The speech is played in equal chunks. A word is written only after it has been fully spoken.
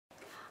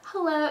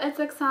Hello, it's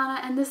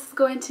Oksana, and this is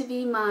going to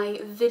be my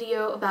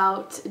video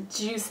about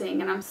juicing,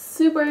 and I'm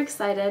super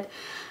excited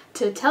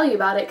to tell you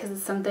about it because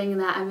it's something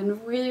that I've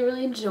been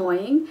really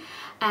enjoying.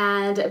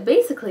 And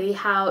basically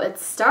how it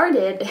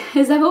started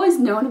is I've always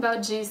known about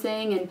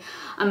juicing, and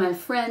I have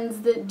friends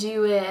that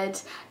do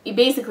it.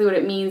 Basically what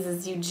it means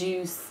is you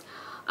juice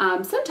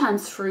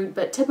sometimes fruit,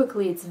 but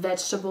typically it's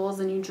vegetables,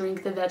 and you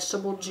drink the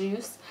vegetable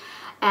juice.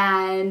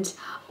 And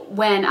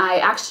when I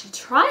actually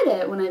tried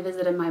it, when I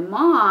visited my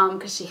mom,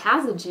 because she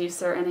has a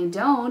juicer and I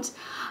don't,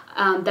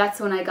 that's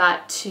when I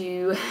got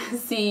to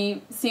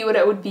see what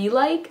it would be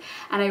like,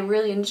 and I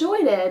really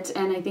enjoyed it,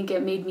 and I think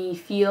it made me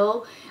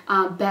feel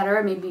better.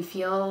 It made me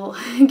feel,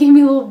 gave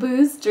me a little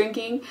boost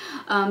drinking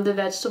the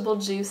vegetable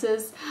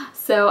juices.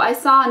 So I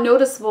saw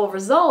noticeable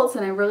results,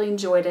 and I really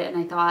enjoyed it,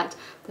 and I thought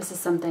this is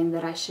something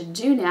that I should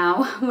do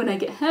now when I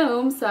get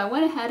home. So I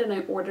went ahead and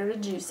I ordered a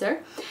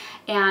juicer,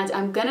 and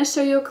I'm gonna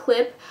show you a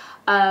clip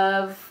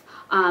of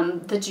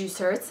the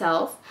juicer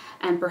itself,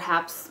 and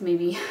perhaps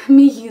maybe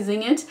me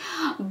using it.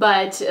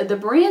 But the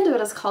brand of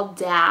it is called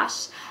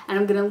Dash, and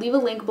I'm gonna leave a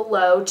link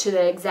below to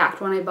the exact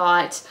one I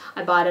bought.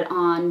 I bought it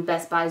on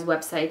Best Buy's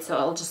website, so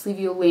I'll just leave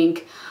you a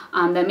link.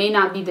 That may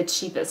not be the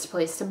cheapest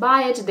place to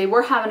buy it. They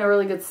were having a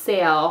really good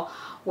sale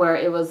where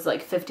it was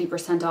like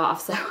 50%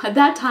 off, so at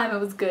that time it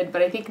was good,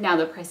 but I think now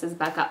the price is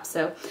back up,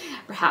 so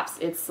perhaps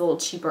it's a little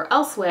cheaper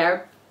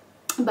elsewhere.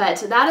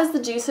 But that is the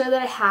juicer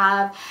that I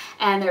have,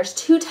 and there's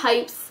two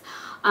types.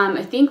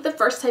 I think the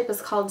first type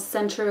is called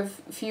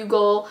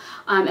centrifugal,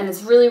 and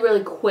it's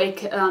really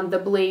quick.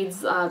 The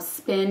blades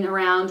spin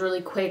around really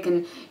quick,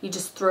 and you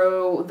just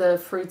throw the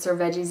fruits or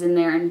veggies in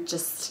there, and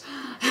just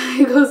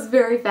it goes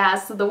very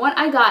fast. So the one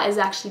I got is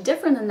actually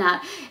different than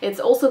that. It's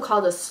also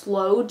called a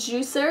slow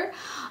juicer,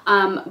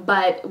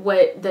 but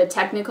what the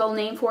technical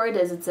name for it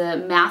is, it's a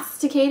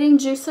masticating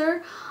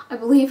juicer, I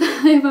believe,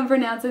 if I'm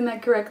pronouncing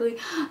that correctly.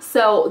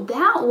 So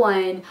that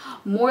one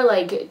more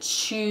like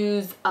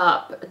chews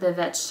up the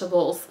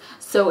vegetables.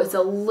 So it's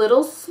a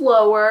little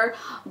slower,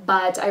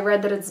 but I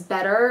read that it's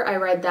better. I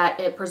read that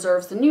it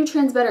preserves the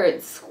nutrients better.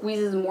 It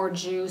squeezes more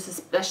juice,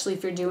 especially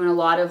if you're doing a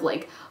lot of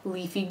like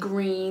leafy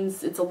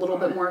greens. It's a little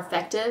bit more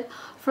effective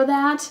for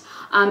that.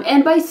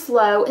 And by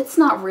slow, it's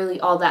not really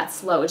all that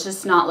slow. It's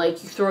just not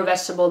like you throw a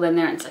vegetable in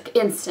there and it's like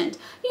instant.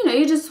 You know,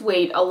 you just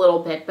wait a little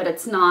bit, but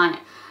it's not,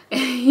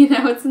 you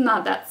know, it's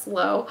not that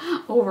slow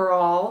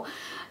overall.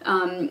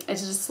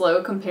 It's just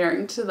slow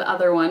comparing to the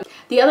other one.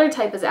 The other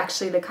type is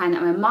actually the kind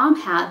that my mom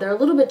had. They're a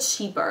little bit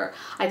cheaper.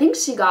 I think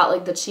she got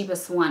like the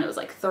cheapest one. It was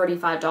like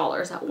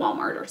 $35 at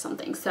Walmart or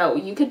something. So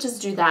you could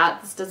just do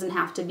that. This doesn't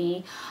have to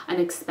be an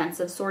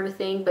expensive sort of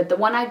thing. But the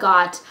one I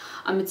got,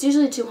 it's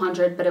usually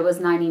 $200, but it was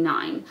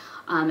 $99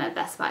 at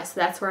Best Buy. So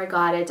that's where I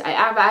got it.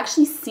 I've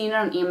actually seen it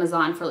on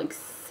Amazon for like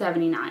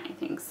 $79, I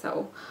think.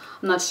 So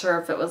I'm not sure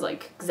if it was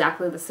like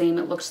exactly the same.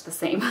 It looks the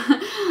same.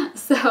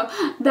 So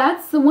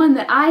that's the one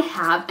that I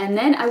have. And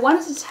then I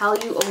wanted to tell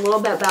you a little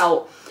bit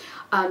about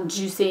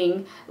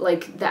juicing,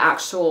 like the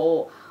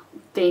actual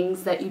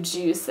things that you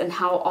juice and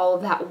how all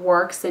of that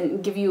works,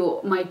 and give you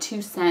my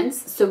 2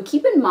 cents. So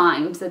keep in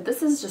mind that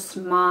this is just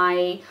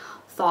my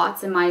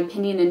thoughts and my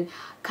opinion and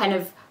kind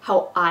of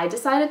how I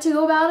decided to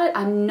go about it.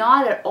 I'm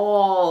not at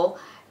all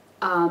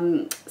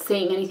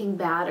saying anything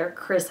bad or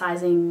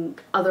criticizing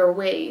other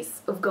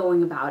ways of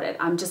going about it.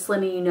 I'm just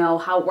letting you know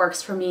how it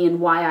works for me and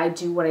why I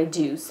do what I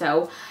do.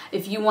 So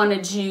if you want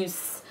to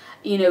juice,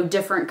 you know,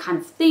 different kind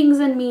of things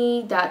in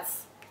me,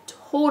 that's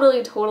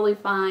totally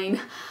fine.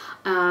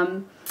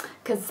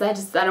 Because I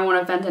don't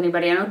want to offend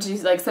anybody. I don't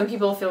juice, like some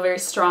people feel very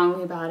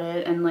strongly about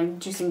it, and like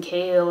juicing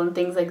kale and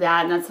things like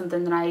that, and that's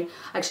something that I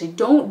actually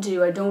don't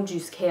do. I don't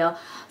juice kale.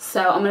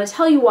 So I'm going to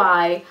tell you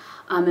why.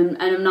 And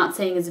I'm not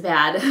saying it's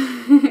bad.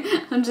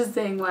 I'm just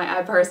saying why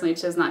I personally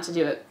chose not to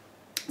do it.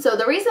 So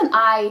the reason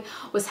I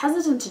was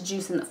hesitant to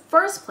juice in the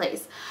first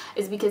place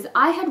is because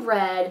I had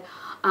read,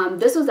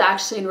 this was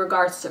actually in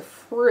regards to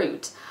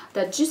fruit,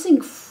 that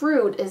juicing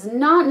fruit is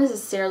not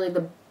necessarily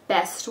the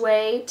best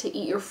way to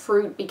eat your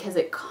fruit because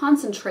it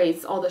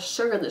concentrates all the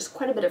sugar. There's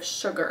quite a bit of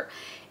sugar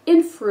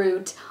in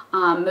fruit,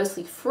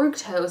 mostly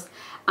fructose,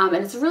 and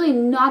it's really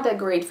not that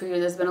great for you.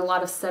 There's been a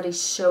lot of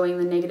studies showing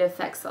the negative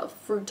effects of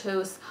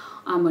fructose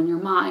on your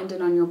mind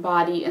and on your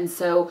body, and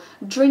so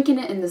drinking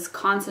it in this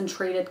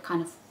concentrated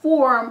kind of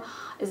form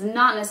is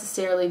not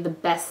necessarily the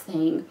best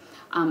thing.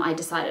 I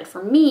decided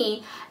for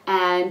me,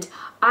 and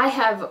I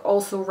have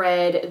also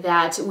read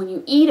that when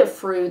you eat a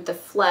fruit, the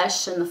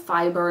flesh and the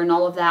fiber and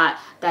all of that,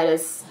 that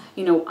is,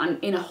 you know,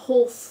 in a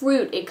whole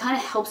fruit, it kind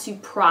of helps you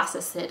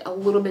process it a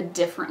little bit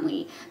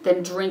differently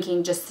than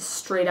drinking just the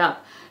straight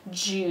up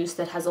juice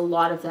that has a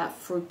lot of that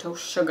fructose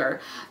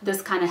sugar.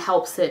 This kind of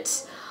helps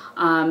it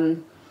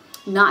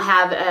not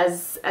have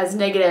as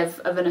negative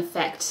of an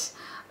effect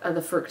of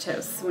the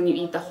fructose when you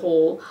eat the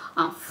whole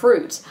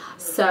fruit.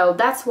 So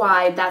that's what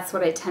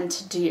I tend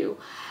to do.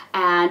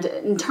 And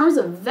in terms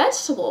of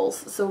vegetables,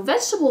 so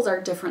vegetables are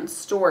a different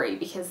story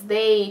because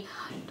they,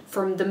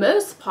 for the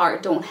most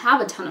part, don't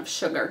have a ton of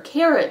sugar.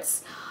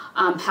 Carrots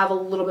have a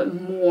little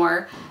bit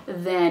more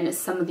than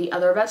some of the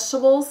other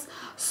vegetables.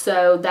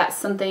 So that's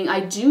something.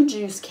 I do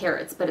juice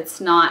carrots, but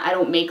it's not, I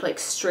don't make like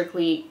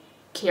strictly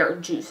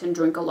carrot juice and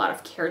drink a lot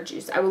of carrot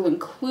juice. I will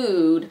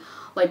include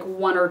like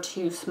 1 or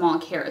 2 small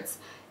carrots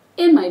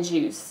in my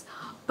juice,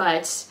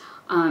 but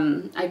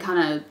I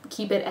kind of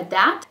keep it at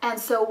that. And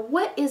so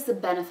what is the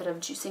benefit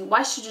of juicing?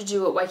 Why should you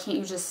do it? Why can't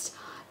you just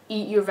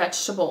eat your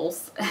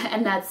vegetables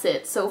and that's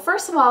it? So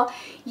first of all,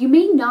 you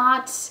may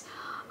not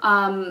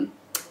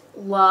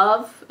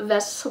love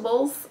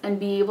vegetables and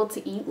be able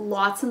to eat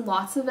lots and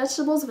lots of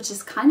vegetables, which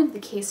is kind of the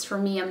case for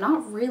me. I'm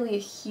not really a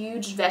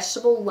huge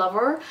vegetable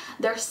lover.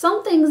 There are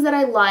some things that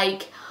I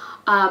like,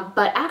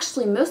 but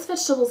actually most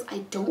vegetables I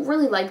don't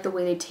really like the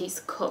way they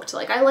taste cooked.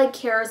 Like I like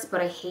carrots,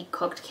 but I hate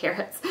cooked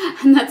carrots.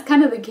 And that's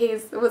kind of the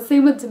case. It was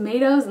same with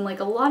tomatoes and like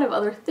a lot of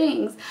other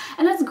things.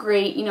 And that's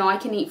great, you know, I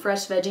can eat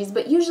fresh veggies,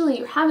 but usually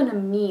you're having a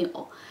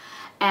meal.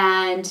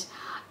 And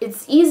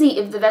it's easy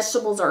if the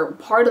vegetables are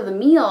part of the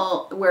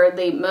meal where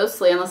they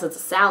mostly, unless it's a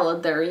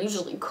salad, they're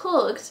usually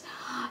cooked.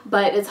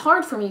 But it's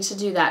hard for me to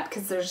do that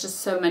because there's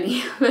just so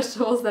many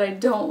vegetables that I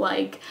don't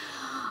like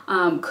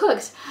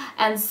cooked.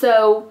 And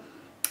so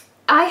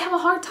I have a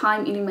hard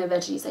time eating my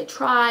veggies. I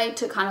try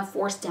to kind of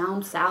force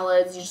down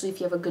salads. Usually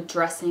if you have a good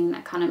dressing,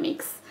 that kind of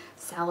makes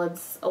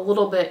salads a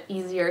little bit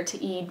easier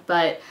to eat,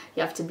 but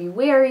you have to be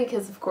wary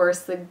because of course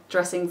the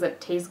dressings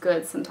that taste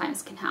good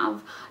sometimes can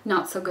have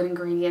not so good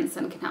ingredients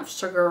and can have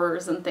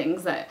sugars and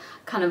things that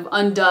kind of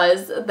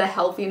undoes the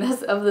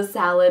healthiness of the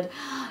salad.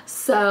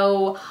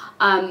 So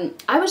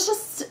I was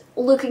just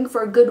looking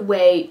for a good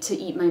way to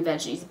eat my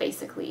veggies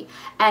basically.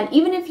 And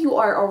even if you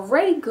are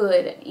already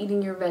good at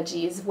eating your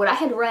veggies, what I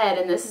had read,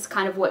 and this is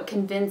kind of what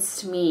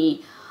convinced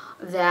me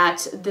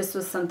that this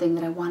was something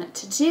that I wanted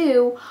to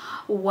do,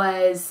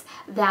 was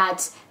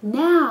that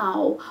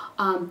now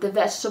the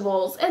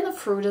vegetables and the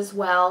fruit as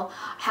well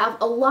have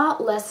a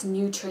lot less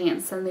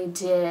nutrients than they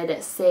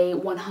did, say,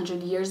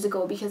 100 years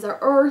ago, because our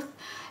earth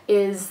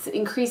is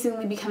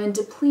increasingly becoming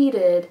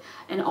depleted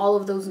in all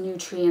of those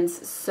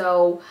nutrients,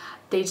 so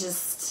they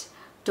just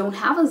don't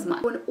have as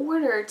much. In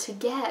order to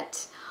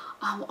get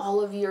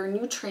all of your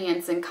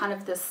nutrients and kind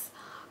of this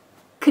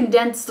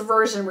condensed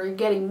version where you're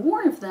getting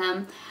more of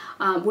them,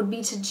 would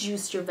be to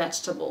juice your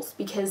vegetables.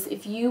 Because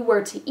if you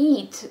were to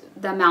eat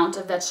the amount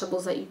of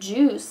vegetables that you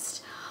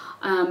juiced,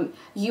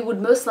 you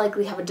would most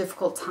likely have a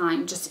difficult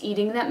time just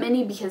eating that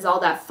many, because all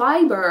that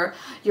fiber,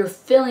 you're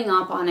filling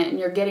up on it and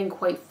you're getting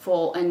quite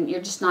full and you're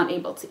just not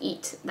able to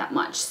eat that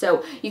much.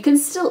 So you can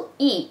still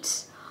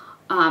eat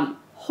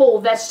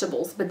whole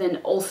vegetables, but then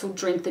also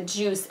drink the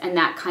juice, and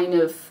that kind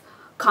of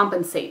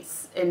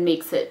compensates and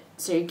makes it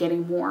so you're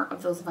getting more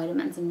of those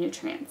vitamins and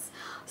nutrients.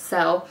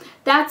 So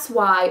that's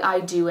why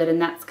I do it,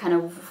 and that's kind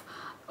of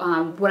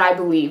what I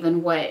believe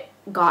and what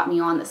got me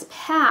on this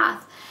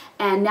path.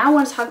 And now I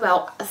want to talk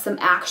about some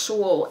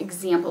actual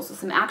examples of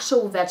some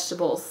actual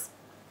vegetables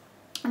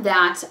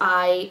that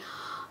I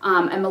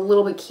am a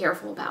little bit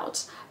careful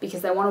about,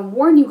 because I want to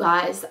warn you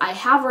guys, I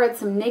have read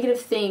some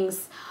negative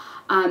things.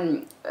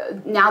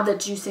 Now that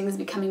juicing is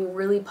becoming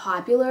really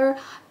popular,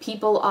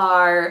 people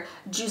are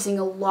juicing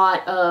a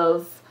lot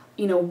of,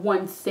 you know,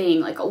 one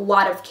thing, like a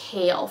lot of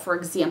kale, for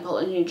example,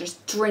 and you're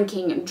just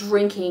drinking and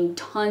drinking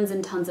tons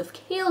and tons of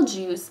kale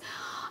juice.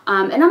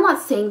 And I'm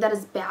not saying that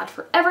is bad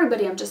for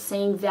everybody. I'm just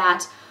saying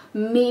that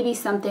maybe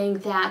something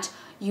that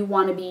you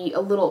want to be a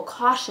little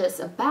cautious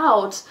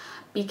about,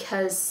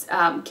 because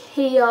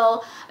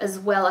kale, as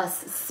well as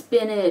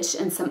spinach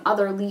and some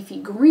other leafy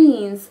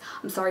greens,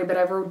 I'm sorry, but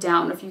I wrote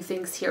down a few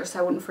things here so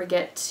I wouldn't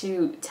forget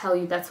to tell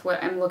you that's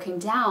what I'm looking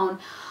down.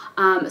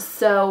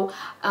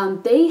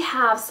 They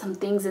have some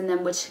things in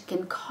them which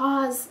can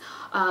cause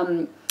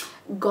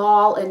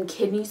gall and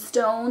kidney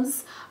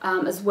stones,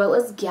 as well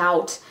as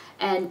gout.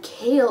 And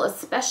kale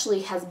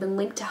especially has been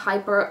linked to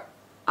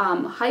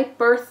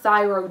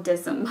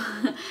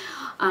hyperthyroidism.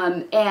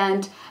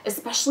 And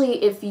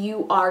especially if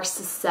you are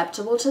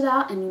susceptible to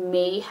that and you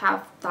may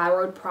have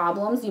thyroid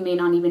problems, you may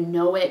not even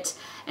know it,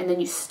 and then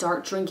you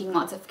start drinking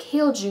lots of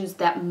kale juice,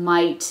 that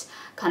might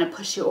kind of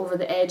push you over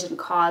the edge and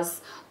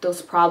cause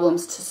those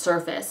problems to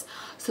surface.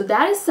 So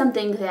that is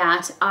something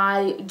that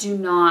I do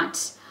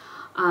not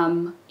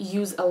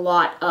use a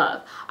lot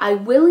of. I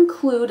will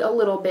include a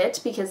little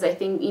bit because I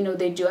think, you know,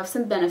 they do have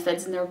some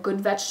benefits and they're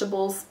good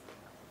vegetables,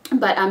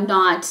 but I'm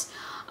not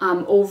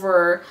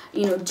over,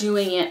 you know,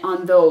 doing it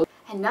on those.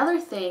 Another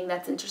thing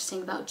that's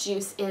interesting about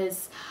juice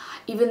is,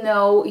 even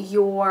though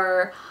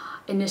your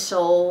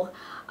initial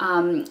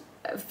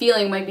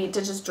feeling might be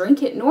to just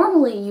drink it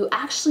normally, you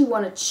actually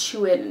want to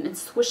chew it and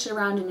swish it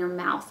around in your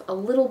mouth a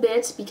little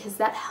bit, because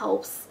that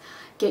helps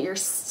get your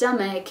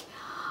stomach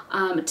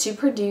to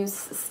produce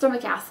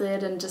stomach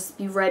acid and just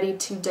be ready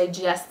to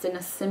digest and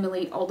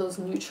assimilate all those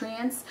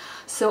nutrients.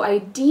 So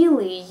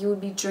ideally you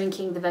would be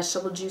drinking the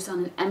vegetable juice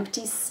on an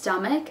empty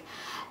stomach,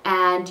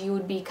 and you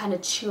would be kind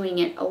of chewing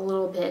it a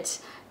little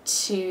bit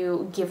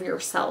to give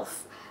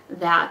yourself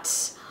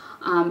that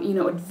you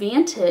know,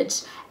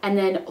 advantage. And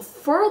then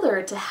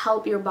further, to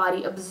help your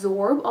body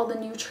absorb all the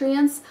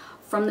nutrients,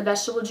 from the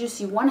vegetable juice,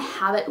 you want to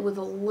have it with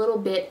a little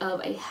bit of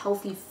a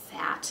healthy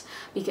fat,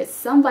 because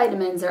some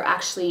vitamins are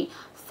actually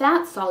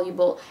fat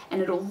soluble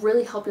and it'll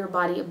really help your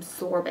body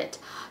absorb it.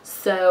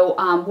 So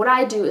what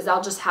I do is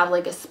I'll just have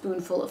like a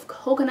spoonful of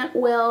coconut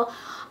oil.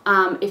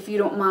 If you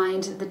don't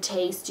mind the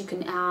taste, you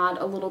can add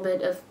a little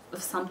bit of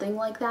something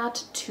like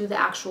that to the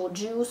actual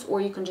juice, or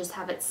you can just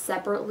have it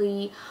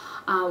separately,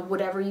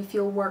 whatever you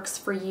feel works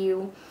for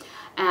you.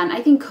 And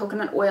I think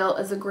coconut oil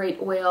is a great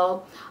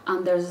oil.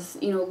 There's,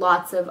 you know,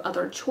 lots of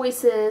other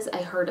choices.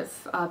 I heard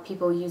of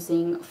people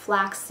using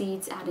flax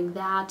seeds, adding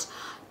that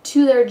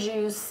to their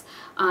juice.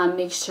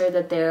 Make sure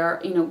that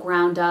they're, you know,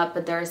 ground up,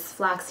 but there's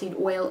flaxseed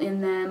oil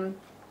in them.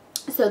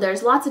 So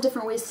there's lots of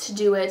different ways to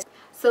do it.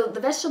 So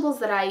the vegetables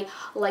that I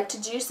like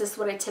to juice, this is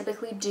what I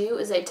typically do,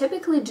 is I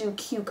typically do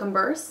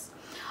cucumbers.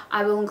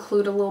 I will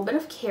include a little bit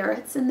of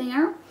carrots in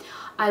there.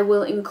 I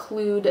will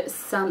include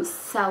some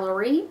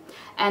celery,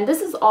 and this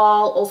is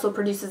all also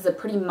produces a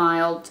pretty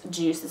mild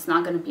juice. It's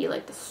not going to be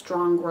like the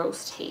strong,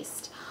 gross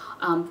taste,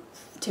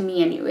 to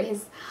me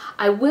anyways.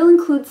 I will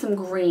include some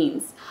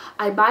greens.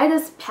 I buy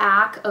this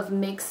pack of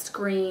mixed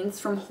greens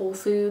from Whole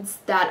Foods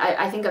that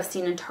I think I've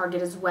seen in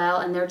Target as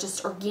well, and they're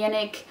just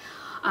organic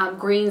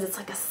greens. It's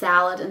like a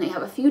salad, and they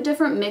have a few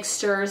different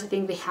mixtures. I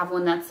think they have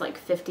one that's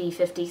like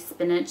 50-50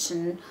 spinach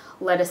and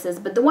lettuces,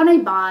 but the one I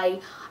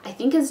buy I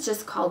think is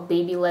just called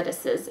baby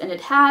lettuces, and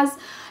it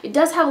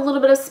does have a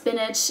little bit of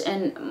spinach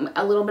and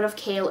a little bit of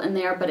kale in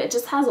there, but it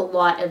just has a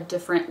lot of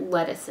different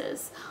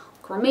lettuces.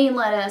 Romaine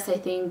lettuce, I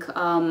think,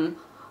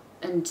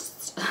 and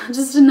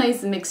just a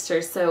nice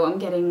mixture, so I'm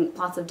getting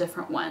lots of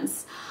different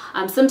ones.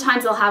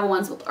 Sometimes I'll have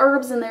ones with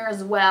herbs in there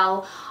as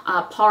well.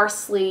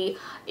 Parsley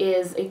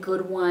is a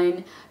good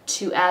one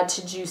to add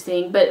to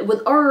juicing, but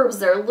with herbs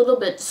they're a little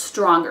bit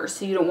stronger,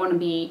 so you don't want to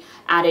be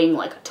adding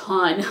like a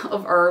ton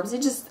of herbs. You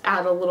just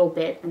add a little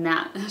bit and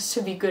that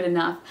should be good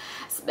enough,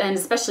 and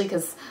especially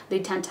because they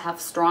tend to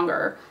have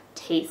stronger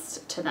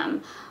taste to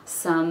them,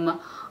 some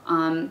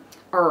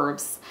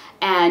herbs.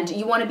 And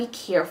you want to be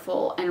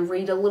careful and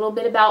read a little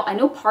bit about, I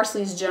know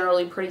parsley is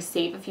generally pretty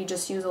safe if you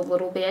just use a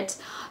little bit.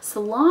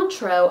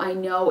 Cilantro, I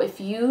know if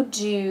you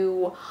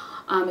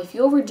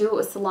overdo it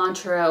with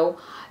cilantro,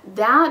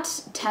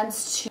 that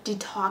tends to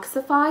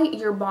detoxify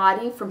your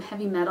body from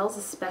heavy metals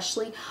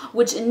especially,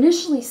 which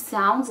initially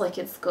sounds like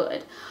it's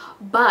good.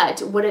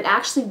 But what it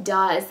actually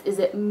does is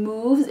it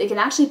can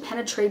actually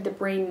penetrate the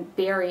brain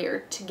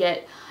barrier to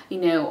get,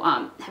 you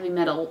know, heavy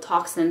metal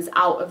toxins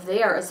out of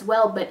there as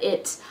well, but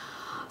it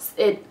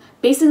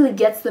basically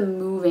gets them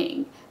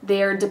moving.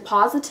 They're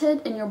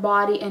deposited in your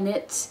body and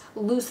it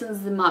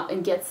loosens them up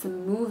and gets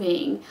them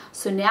moving.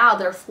 So now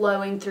they're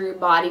flowing through your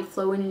body,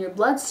 flowing in your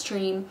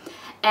bloodstream,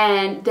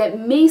 and that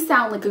may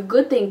sound like a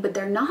good thing, but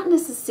they're not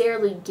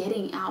necessarily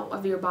getting out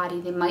of your body.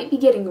 They might be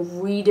getting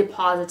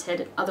redeposited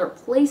in other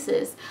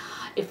places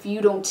if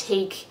you don't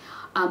take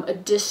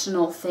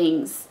additional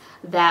things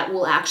that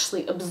will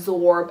actually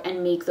absorb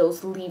and make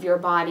those leave your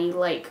body,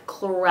 like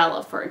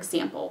chlorella, for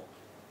example.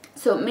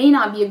 So it may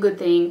not be a good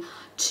thing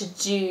to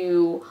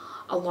do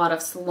a lot of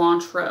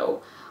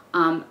cilantro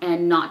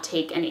and not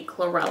take any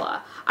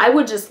chlorella. I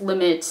would just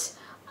limit,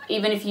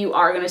 even if you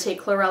are going to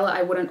take chlorella,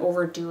 I wouldn't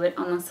overdo it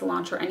on the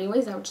cilantro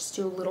anyways. I would just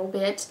do a little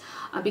bit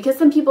because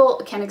some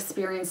people can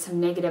experience some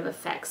negative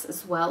effects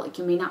as well. Like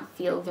you may not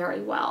feel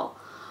very well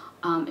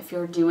if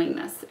you're doing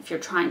this, if you're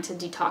trying to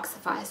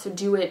detoxify. So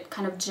do it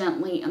kind of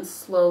gently and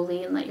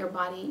slowly and let your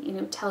body, you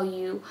know, tell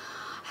you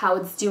how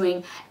it's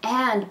doing.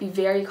 And be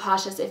very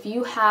cautious if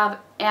you have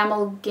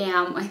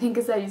amalgam, I think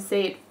is how you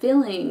say it,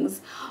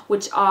 fillings,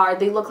 which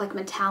they look like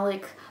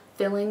metallic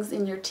fillings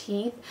in your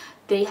teeth.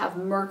 They have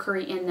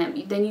mercury in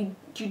them. Then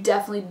you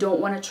definitely don't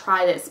want to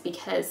try this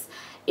because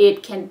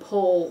it can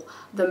pull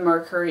the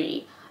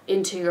mercury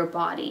into your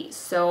body.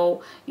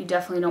 So you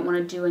definitely don't want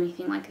to do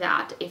anything like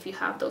that if you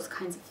have those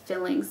kinds of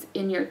fillings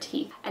in your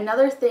teeth.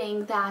 Another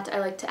thing that I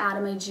like to add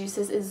in my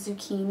juices is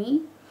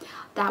zucchini.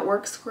 That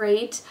works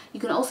great. You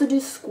can also do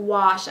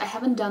squash. I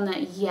haven't done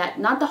that yet.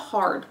 Not the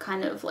hard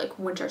kind of like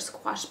winter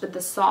squash, but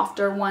the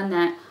softer one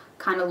that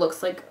kind of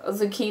looks like a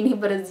zucchini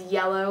but is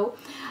yellow.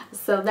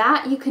 So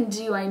that you can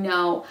do, I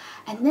know.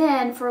 And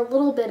then for a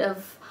little bit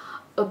of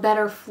a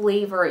better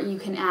flavor, you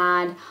can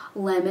add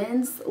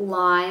lemons,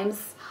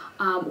 limes,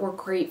 or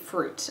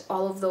grapefruit.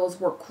 All of those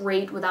work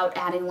great without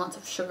adding lots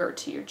of sugar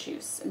to your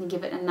juice and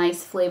give it a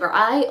nice flavor.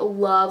 I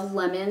love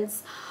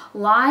lemons.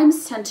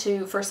 Limes tend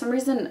to, for some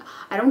reason,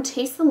 I don't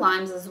taste the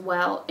limes as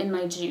well in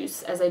my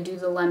juice as I do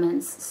the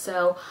lemons.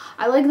 So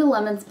I like the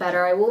lemons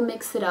better. I will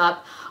mix it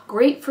up.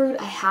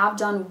 Grapefruit I have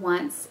done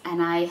once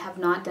and I have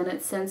not done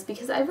it since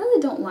because I really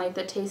don't like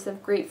the taste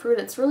of grapefruit.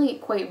 It's really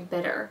quite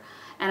bitter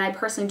and I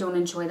personally don't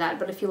enjoy that.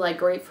 But if you like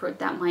grapefruit,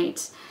 that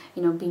might,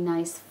 you know, be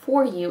nice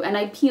for you. And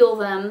I peel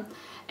them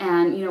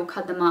and, you know,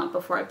 cut them up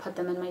before I put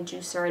them in my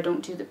juicer. I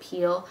don't do the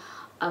peel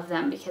of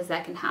them because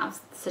that can have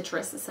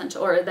citrus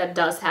essential, or that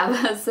does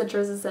have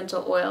citrus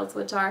essential oils,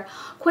 which are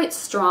quite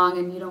strong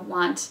and you don't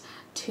want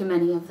too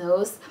many of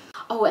those.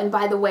 Oh, and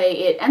by the way,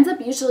 it ends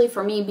up usually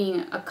for me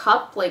being a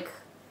cup, like,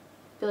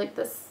 I feel like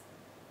this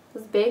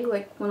this big,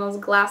 like one of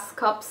those glass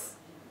cups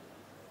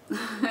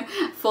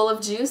full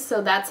of juice.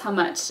 So that's how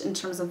much in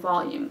terms of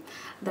volume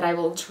that I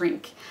will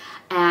drink.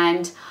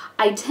 And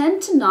I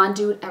tend to not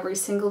do it every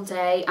single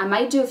day. I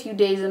might do a few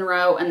days in a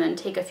row and then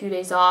take a few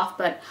days off,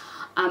 but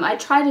I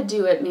try to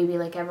do it maybe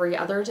like every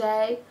other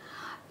day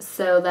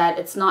so that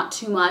it's not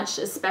too much,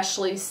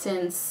 especially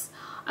since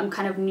I'm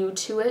kind of new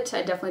to it.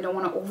 I definitely don't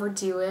want to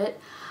overdo it.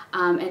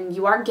 And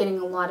you are getting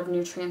a lot of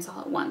nutrients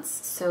all at once.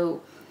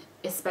 So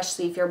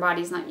especially if your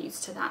body's not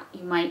used to that,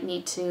 you might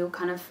need to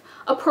kind of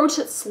approach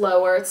it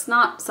slower. It's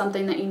not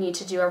something that you need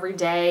to do every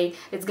day.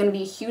 It's going to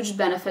be a huge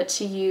benefit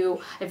to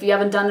you if you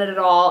haven't done it at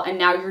all and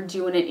now you're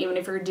doing it. Even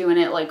if you're doing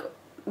it like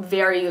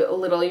very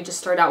little, you just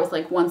start out with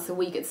like once a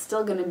week, it's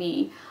still going to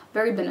be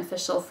very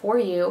beneficial for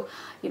you.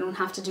 You don't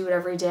have to do it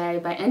every day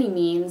by any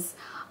means.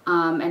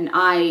 And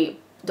I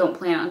don't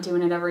plan on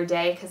doing it every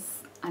day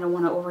because I don't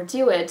want to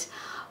overdo it.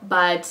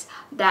 But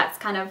that's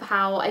kind of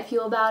how I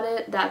feel about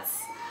it.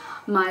 That's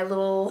my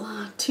little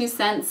 2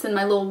 cents and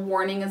my little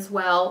warning as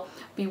well.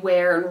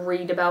 Beware and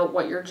read about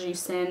what you're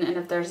juicing and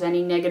if there's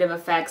any negative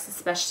effects,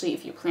 especially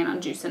if you plan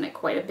on juicing it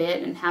quite a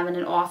bit and having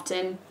it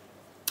often.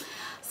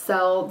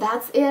 So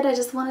that's it. I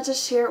just wanted to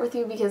share it with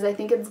you because I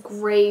think it's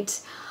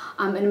great.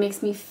 And it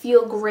makes me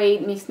feel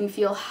great, it makes me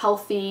feel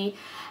healthy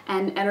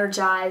and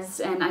energized,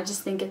 and I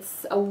just think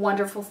it's a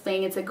wonderful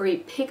thing. It's a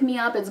great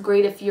pick-me-up. It's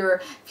great if you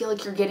feel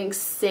like you're getting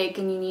sick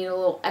and you need a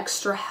little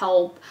extra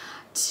help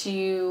to,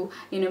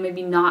 you know,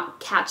 maybe not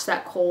catch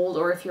that cold,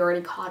 or if you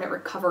already caught it,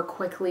 recover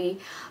quickly.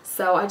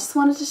 So I just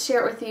wanted to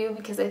share it with you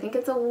because I think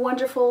it's a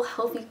wonderful,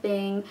 healthy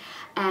thing,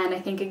 and I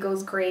think it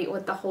goes great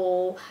with the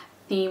whole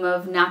theme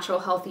of natural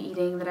healthy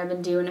eating that I've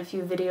been doing a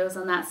few videos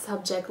on that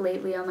subject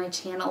lately on my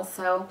channel.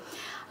 So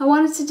I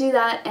wanted to do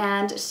that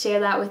and share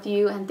that with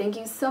you, and thank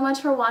you so much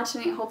for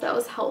watching. I hope that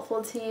was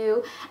helpful to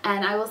you,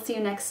 and I will see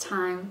you next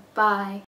time. Bye.